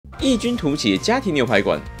异军突起的家庭牛排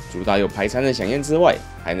馆，主打有排餐的飨宴之外，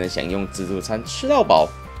还能享用自助餐吃到饱。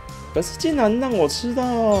可是竟然让我吃到。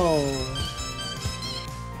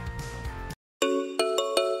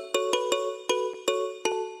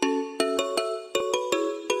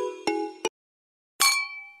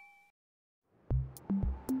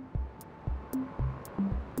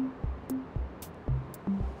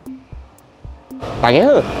大家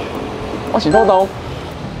好，我是豆豆。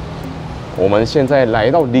我们现在来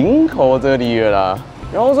到林口这里了啦。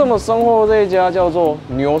然后这么身后这一家叫做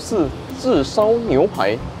牛氏炙烧牛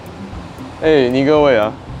排。你各位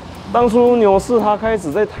啊，当初牛氏它开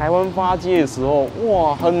始在台湾发迹的时候，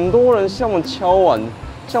哇，很多人向我们敲碗，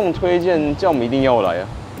向我们推荐，叫我们一定要来啊。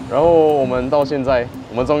然后我们到现在，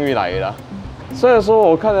我们终于来了。虽然说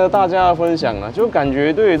我看了大家的分享啊，就感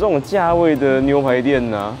觉对于这种价位的牛排店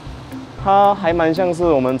啊，它还蛮像是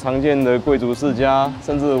我们常见的贵族世家，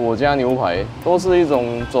甚至我家牛排，都是一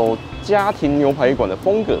种走家庭牛排馆的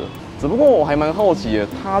风格。只不过我还蛮好奇的，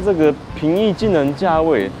它这个平易近人价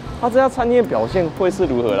位，它这家餐厅的表现会是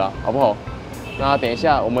如何啦，好不好？那等一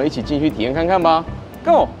下我们一起进去体验看看吧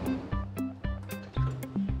 ，Go！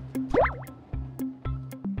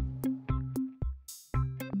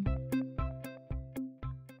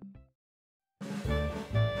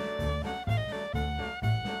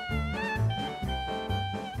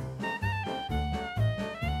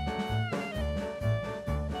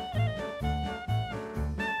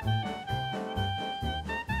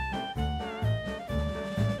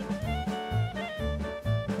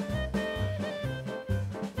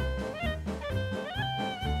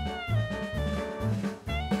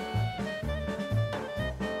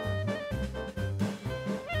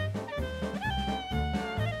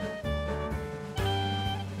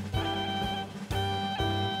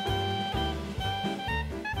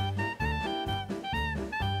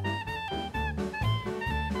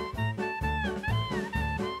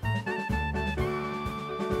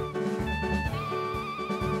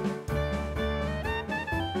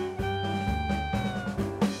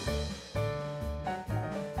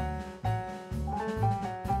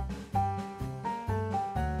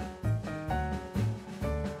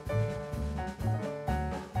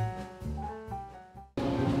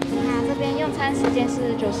用餐时间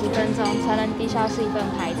是90分钟，成人低消是1份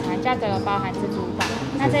排餐，价格有包含自助饭。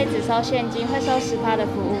那这里只收现金，会收10%的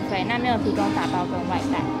服务费，那没有提供打包跟外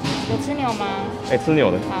带。有吃牛吗？吃牛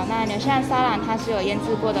的。好，那牛下沙朗它是有腌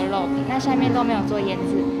制过的肉饼，那下面都没有做腌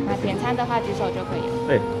制。那点餐的话举手就可以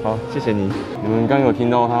了。好，谢谢你。你们刚有听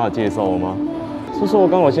到他的介绍了吗？就是我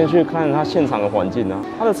刚好先去看他现场的环境啊，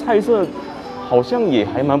他的菜色好像也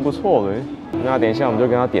还蛮不错的。那等一下我们就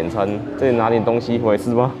跟他点餐，这里拿点东西回来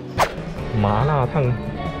吃吧。麻辣烫、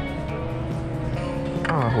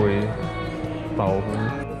大回、枣糊、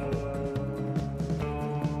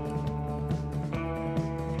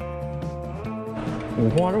五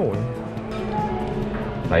花肉，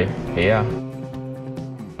来陪啊！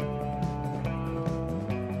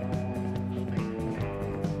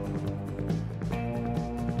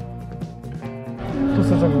就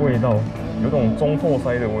是这个味道，有种中破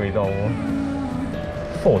塞的味道哦。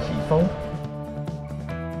寿喜烧。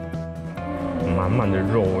满满的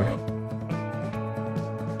肉哎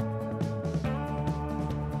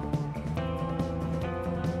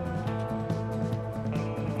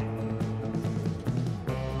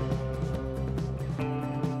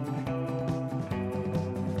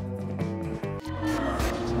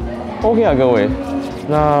！OK 啊，各位，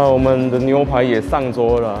那我们的牛排也上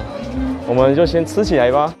桌了，我们就先吃起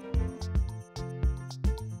来吧。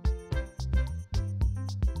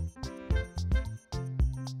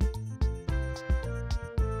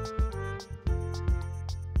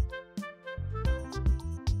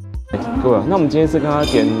各位，那我们今天是跟他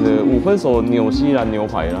点的5分熟纽西兰牛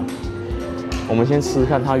排啦。我们先吃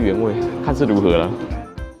看它原味，看是如何了。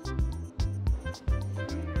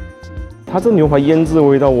它这牛排腌制的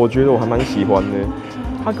味道，我觉得我还蛮喜欢的。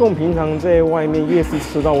它跟我们平常在外面夜市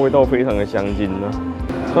吃到味道非常的相近呢。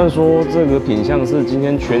虽然说这个品相是今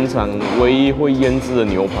天全场唯一会腌制的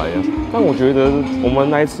牛排啊，但我觉得我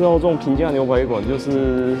们来吃到这种平价牛排馆，就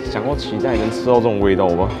是想要期待能吃到这种味道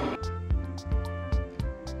吧。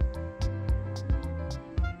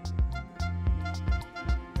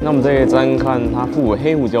那我们再沾看它附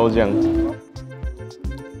黑胡椒酱，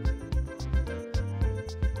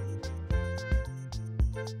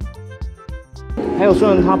还有虽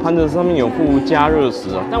然它盘子上面有附加热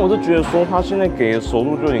食啊，但我是觉得说它现在给的熟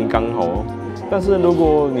度就有点刚好哦。但是如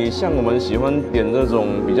果你像我们喜欢点这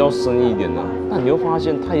种比较深一点的，那你会发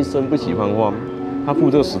现太深不喜欢的话，它附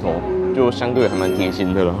这个石头就相对还蛮贴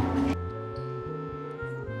心的了。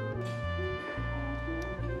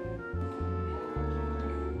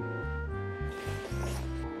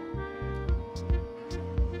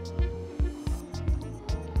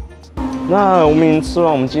那我们已经吃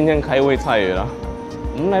完我们今天开胃菜了啦。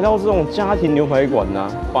我们来到这种家庭牛排馆呐，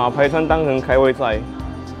把排餐当成开胃菜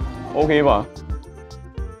 ，OK 吧？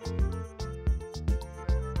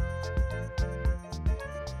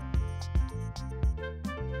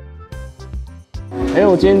还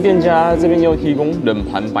有，今天店家这边又提供冷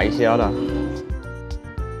盘白虾的。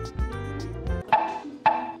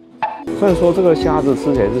虽然说这个虾子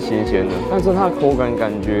吃起来是新鲜的，但是它的口感感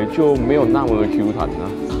觉就没有那么的 Q 弹啊。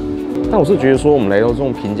但我是觉得说，我们来到这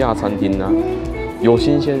种平价餐厅啊，有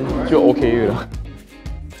新鲜就 OK 了。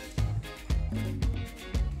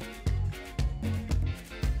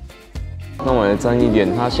那我来沾一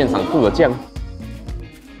点它现场附的酱。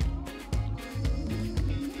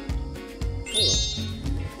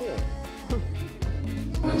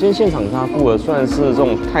今天现场它附的虽然是这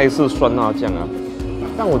种泰式酸辣酱啊，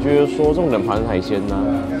但我觉得说这种冷盘海鲜呢、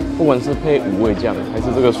不管是配五味酱还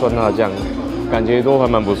是这个酸辣酱，感觉都还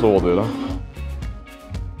蛮不错的啦。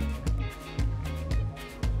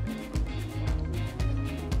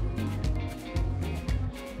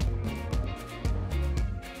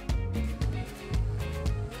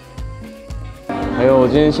还有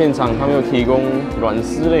今天现场他们有提供软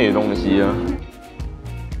丝类的东西啊。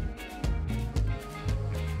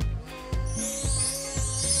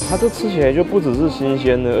它这吃起来就不只是新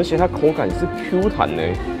鲜的，而且它口感是 Q 弹的，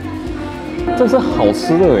这是好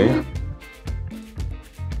吃的哎。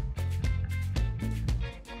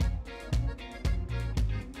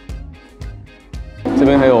这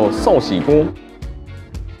边还有寿喜锅，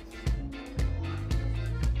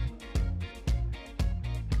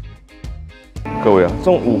各位啊，这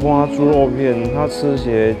种五花猪肉片，它吃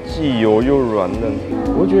起来既油又软嫩，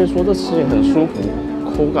我觉得说这吃起来很舒服，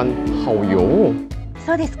口感好油哦。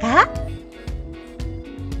そうですか？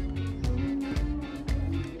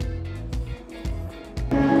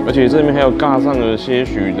而且这边还有尬上了些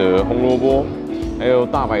许的红萝卜，还有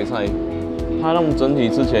大白菜，它让整体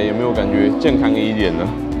吃起来有没有感觉健康一点呢？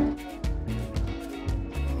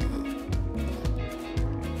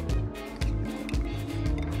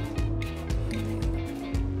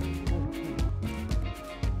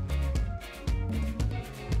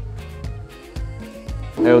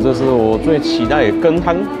还有，这是我最期待的羹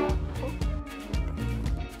汤。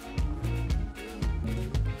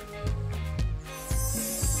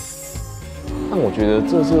但我觉得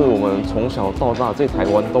这是我们从小到大在台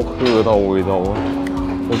湾都喝得到的味道啊！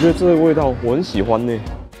我觉得这个味道我很喜欢呢。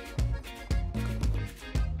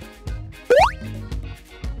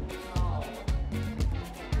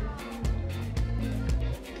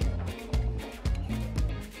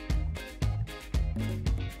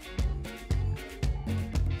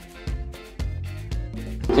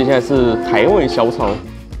接下来是台味小炒，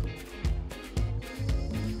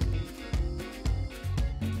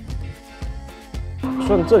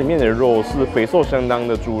虽然这里面的肉是肥瘦相当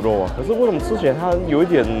的猪肉啊，可是为什么吃起来它有一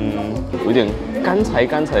点干柴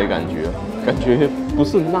的感觉，感觉不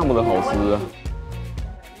是那么的好吃啊。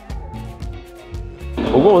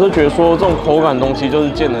不过我是觉得说这种口感东西就是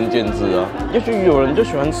见仁见智啊，也许有人就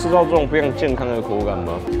喜欢吃到这种非常健康的口感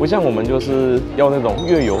吧，不像我们就是要那种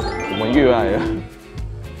越油我们越爱啊。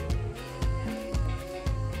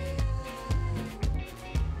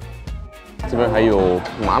这边还有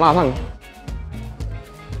麻辣烫，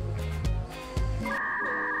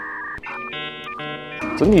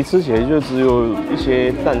整体吃起来就只有一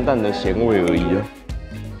些淡淡的咸味而已啊。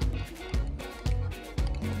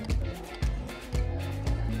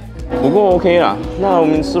不过 OK 啦，那我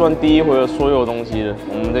们吃完第一回的所有东西了，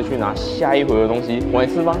我们再去拿下一回的东西回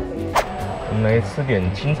来吃吧。我们来吃点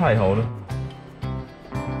青菜好了。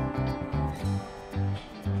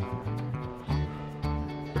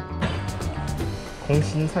空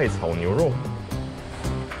心菜炒牛肉，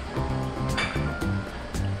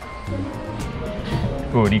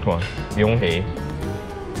各位你看，两虾，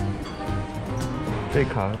这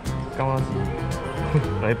卡干嘛是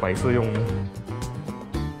来摆设用的？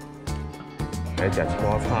来吃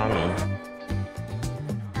花叉米。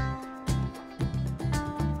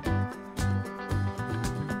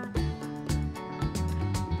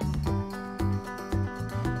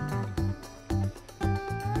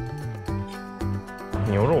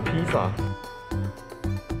牛肉披萨，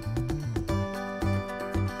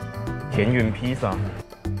田园披萨，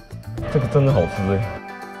这个真的好吃哎！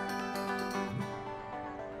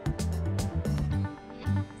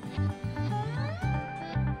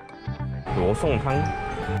罗宋汤，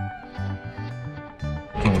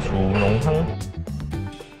主厨浓汤，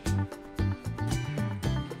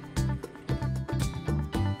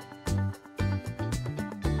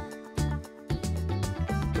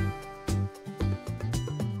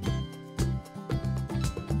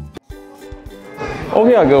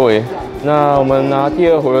 OK 啊，各位，那我们拿第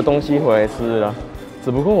二回的东西回来吃了。只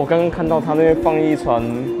不过我刚刚看到他那边放一船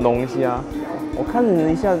龙虾，我看了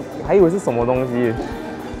一下，还以为是什么东西，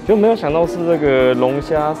就没有想到是这个龙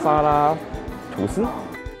虾沙拉吐司。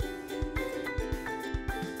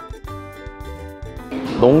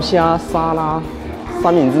龙虾沙拉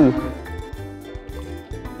三明治。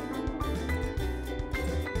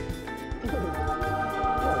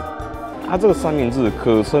它这个三明治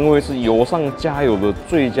可称谓是油上加油的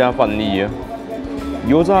最佳范例啊！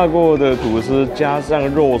油炸过的吐司加上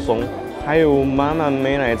肉松，还有满满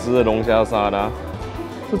美乃滋的龙虾沙拉，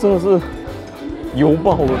这真的是油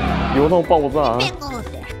爆了，油到爆炸啊！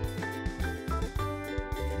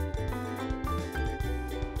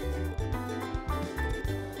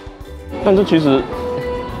但这其实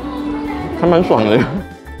还蛮爽的。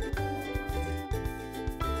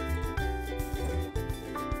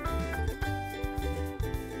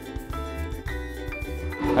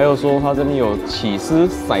还有说它这边有起司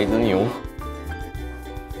骰子牛，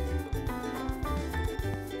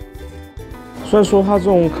虽然说它这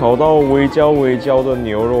种烤到微焦的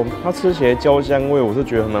牛肉，它吃起来焦香味，我是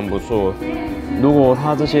觉得还蛮不错的。如果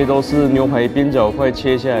它这些都是牛排边角块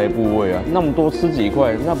切下来的部位啊，那么多吃几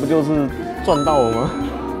块，那不就是赚到了吗？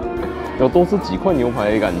有多吃几块牛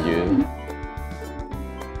排的感觉。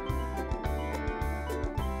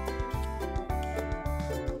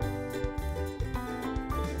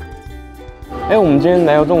我们今天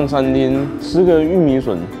来到这种餐厅，吃个玉米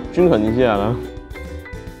笋，均衡一下啦。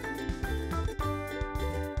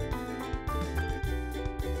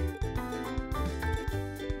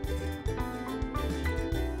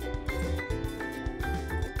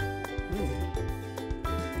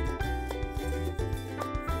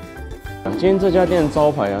今天这家店的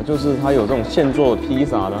招牌啊，就是它有这种现做的披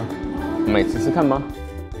萨啦，我们来吃吃看吧。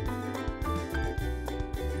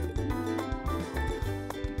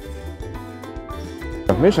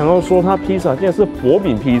没想到说它披萨竟然是薄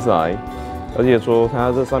饼披萨，而且说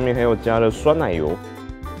它这上面还有加了酸奶油。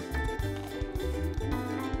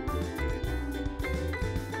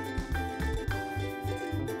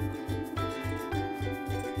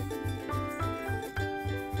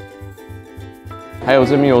还有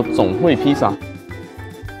这边有总会披萨。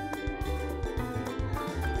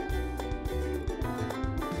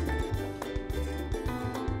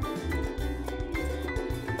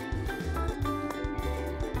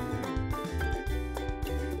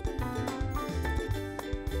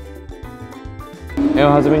还有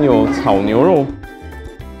它这边有炒牛肉，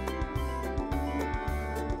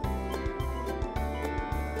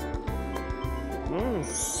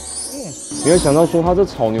没有想到说它这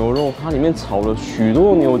炒牛肉，它里面炒了许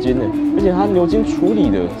多牛筋呢，而且它牛筋处理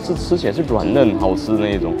的是吃起来是软嫩好吃的那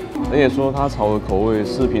一种，而且说它炒的口味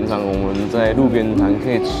是平常我们在路边摊可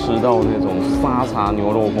以吃到那种沙茶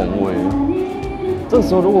牛肉风味。这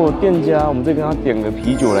时候如果店家我们再跟他点个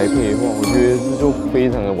啤酒来配的话，我觉得这就非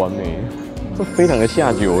常的完美。这非常的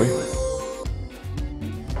下酒哎！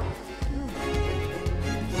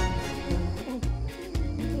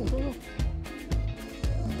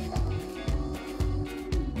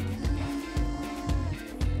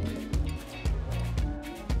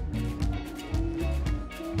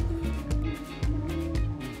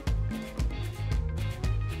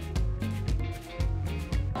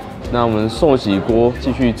那我们寿喜锅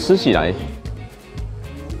继续吃起来。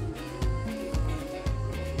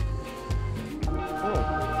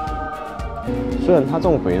虽然它这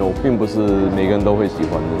种肥肉并不是每个人都会喜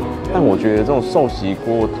欢的，但我觉得这种寿喜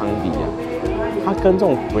锅汤底啊，它跟这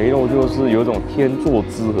种肥肉就是有一种天作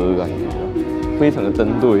之合的感觉啊，非常的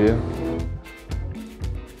登对啊。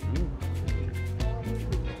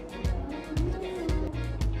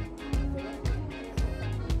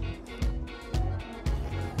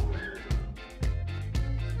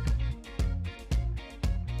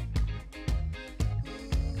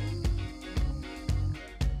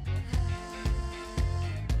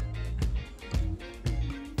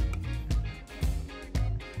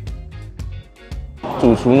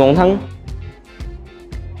主厨浓汤，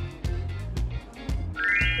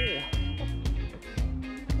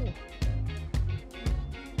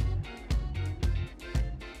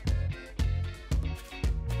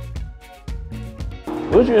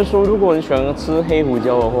我就觉得说，如果你喜欢吃黑胡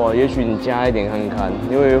椒的话，也许你加一点看看，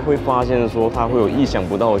因为会发现说它会有意想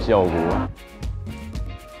不到的效果。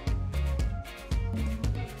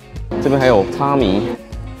这边还有汤米。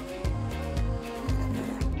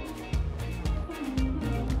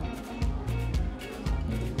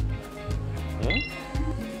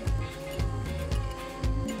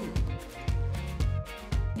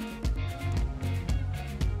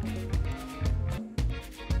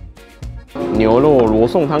牛肉罗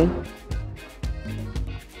宋汤。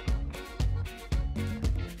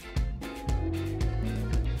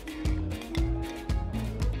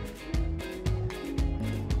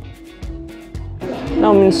那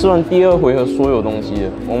我们吃完第2回合所有东西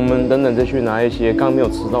了，我们等等再去拿一些刚没有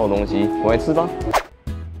吃到的东西回来吃吧。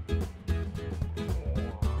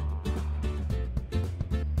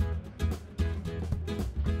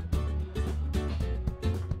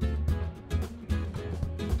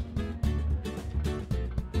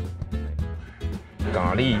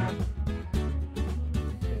咖喱。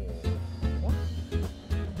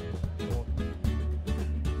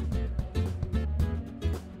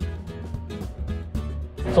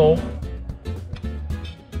粥。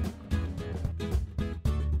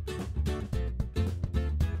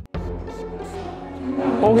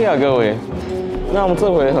OK 啊，各位，那我们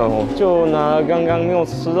这回合就拿刚刚没有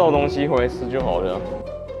吃到的东西回来吃就好了。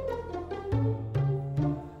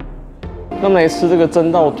那我们来吃这个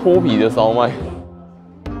蒸到脱皮的烧麦。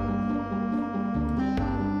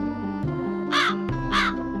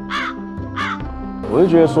我就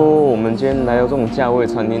觉得说，我们今天来到这种价位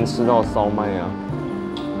餐厅吃到烧麦啊，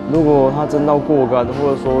如果它蒸到过干，或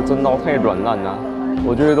者说蒸到太软烂啊，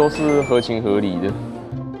我觉得都是合情合理的。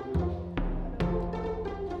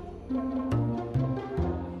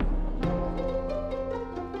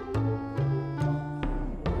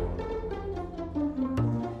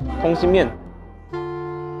通心面。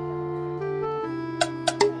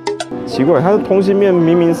奇怪，它的通心面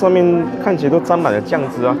明明上面看起来都沾满了酱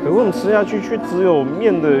汁啊，可是我们吃下去却只有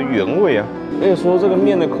面的原味啊。而且说这个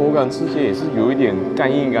面的口感吃起来也是有一点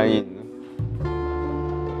干硬的。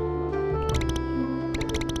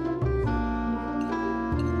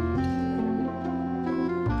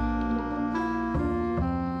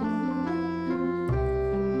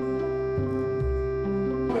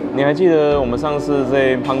你还记得我们上次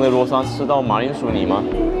在庞德罗莎吃到马铃薯泥吗？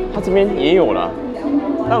它这边也有啦。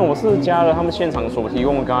但我是加了他们现场所提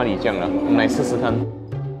供的咖喱酱啦，我们来试试看。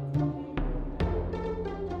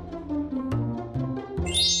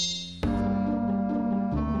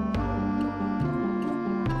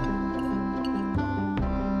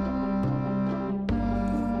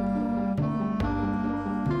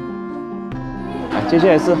接下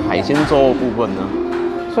来是海鲜粥的部分呢。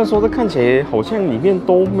虽然说这看起来好像里面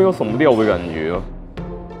都没有什么料的感觉哦。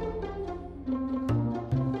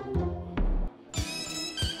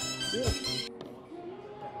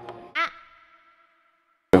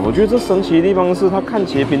我觉得这神奇的地方是它看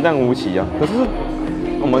起来平淡无奇啊，可是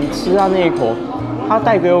我们吃下那一口，它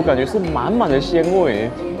带给我感觉是满满的鲜味。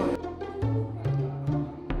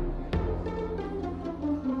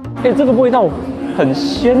这个味道很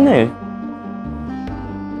鲜哎！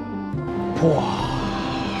哇，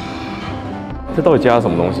这到底加了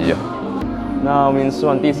什么东西啊？那我们吃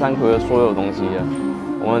完第3回的所有东西了，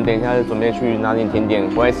我们等一下就准备去拿点甜点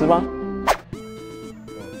回来吃吧。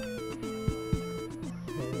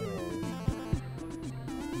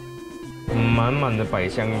满满的百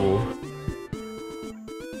香果，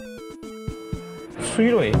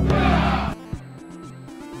催泪。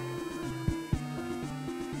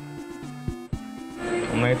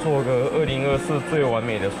我们来做个2024最完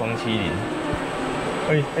美的双麒麟。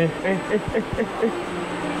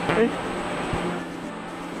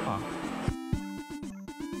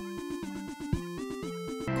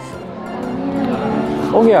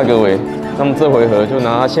OK 啊，各位，那么这回合就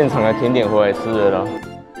拿现场的甜点回来吃了啦。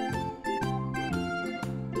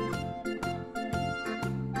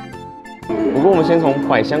不过我们先从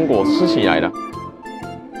百香果吃起来了。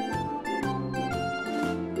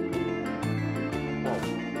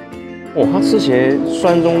哇，它吃起来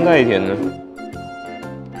酸中带甜的，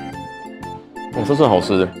这是好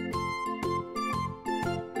吃的。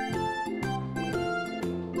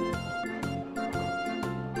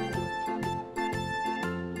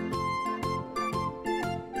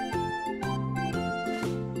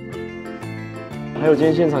还有今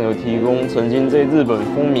天现场有提供曾经在日本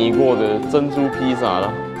风靡过的珍珠披萨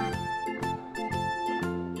啦。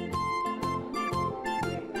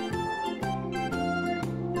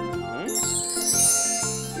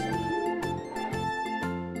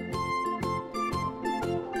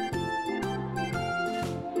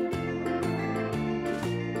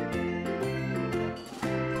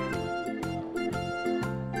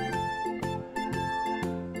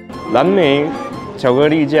蓝莓、巧克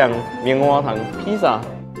力酱、棉花糖、披萨。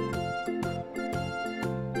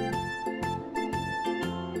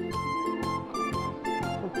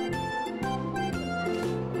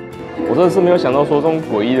我真的是没有想到说这种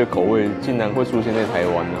诡异的口味竟然会出现在台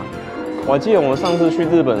湾啊！我还记得我们上次去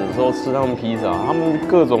日本的时候吃他们披萨，他们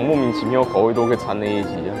各种莫名其妙口味都可以掺在一起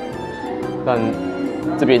啊。但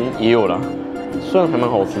这边也有啦，虽然还蛮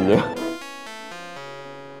好吃的。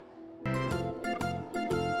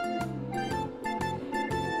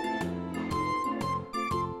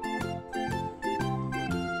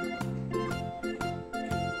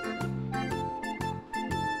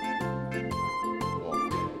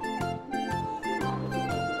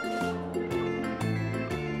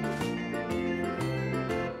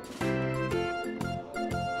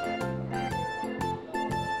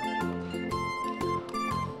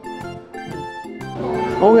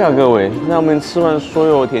OK 啊，各位，那我们吃完所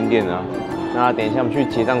有甜点啊，那等一下我们去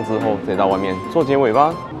结账之后，再到外面做结尾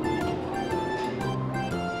吧。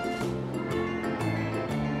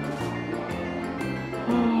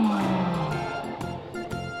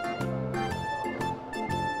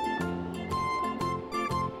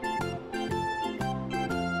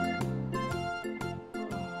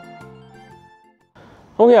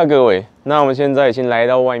OK 啊，各位，那我们现在已经来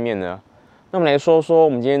到外面了。那我们来说说我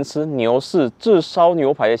们今天吃牛市炙烧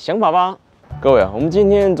牛排的想法吧。各位啊，我们今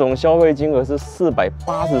天总消费金额是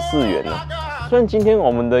484元啊。虽然今天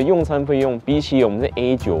我们的用餐费用比起我们在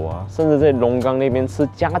A9啊，甚至在龙岗那边吃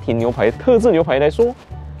家庭牛排、特制牛排来说，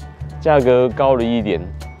价格高了一点，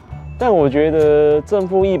但我觉得正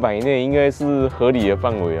负100以内应该是合理的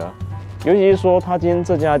范围啊。尤其是说他今天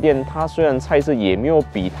这家店，它虽然菜色也没有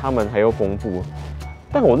比他们还要丰富，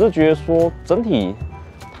但我是觉得说整体。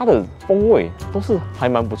它的风味都是还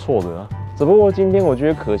蛮不错的啊，只不过今天我觉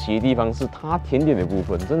得可惜的地方是它甜点的部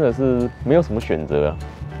分真的是没有什么选择啊。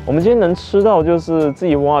我们今天能吃到就是自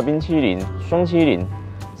己挖冰淇淋、双淇淋，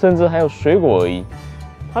甚至还有水果而已。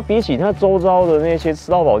它比起它周遭的那些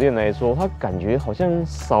吃到饱店来说，它感觉好像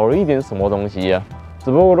少了一点什么东西啊。只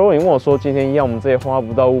不过如果你问我说今天要我们这花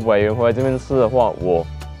不到500元回来这边吃的话，我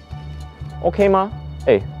OK 吗？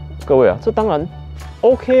各位啊，这当然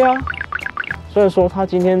OK 啊。虽然说它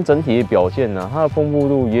今天整体的表现呢，它的丰富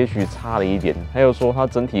度也许差了一点，还有说它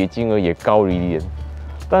整体的金额也高了一点，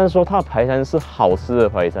但是说它的排餐是好吃的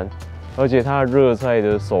排餐，而且它的热菜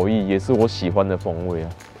的手艺也是我喜欢的风味啊，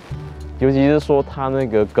尤其是说它那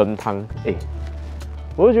个羹汤，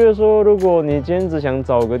我就觉得说，如果你今天只想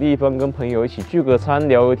找个地方跟朋友一起聚个餐、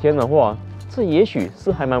聊个天的话，这也许是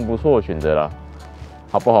还蛮不错的选择啦，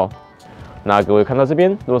好不好？那各位看到这边，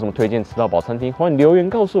如果有什么推荐吃到饱餐厅，欢迎留言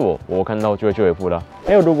告诉我，我看到就会回复啦。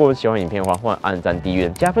还有，如果喜欢影片的话，欢迎按赞、订阅、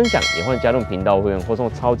加分享，也欢迎加入频道会员或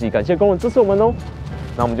送超级感谢功能支持我们哦。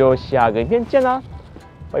那我们就下个影片见啦，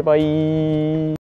拜拜。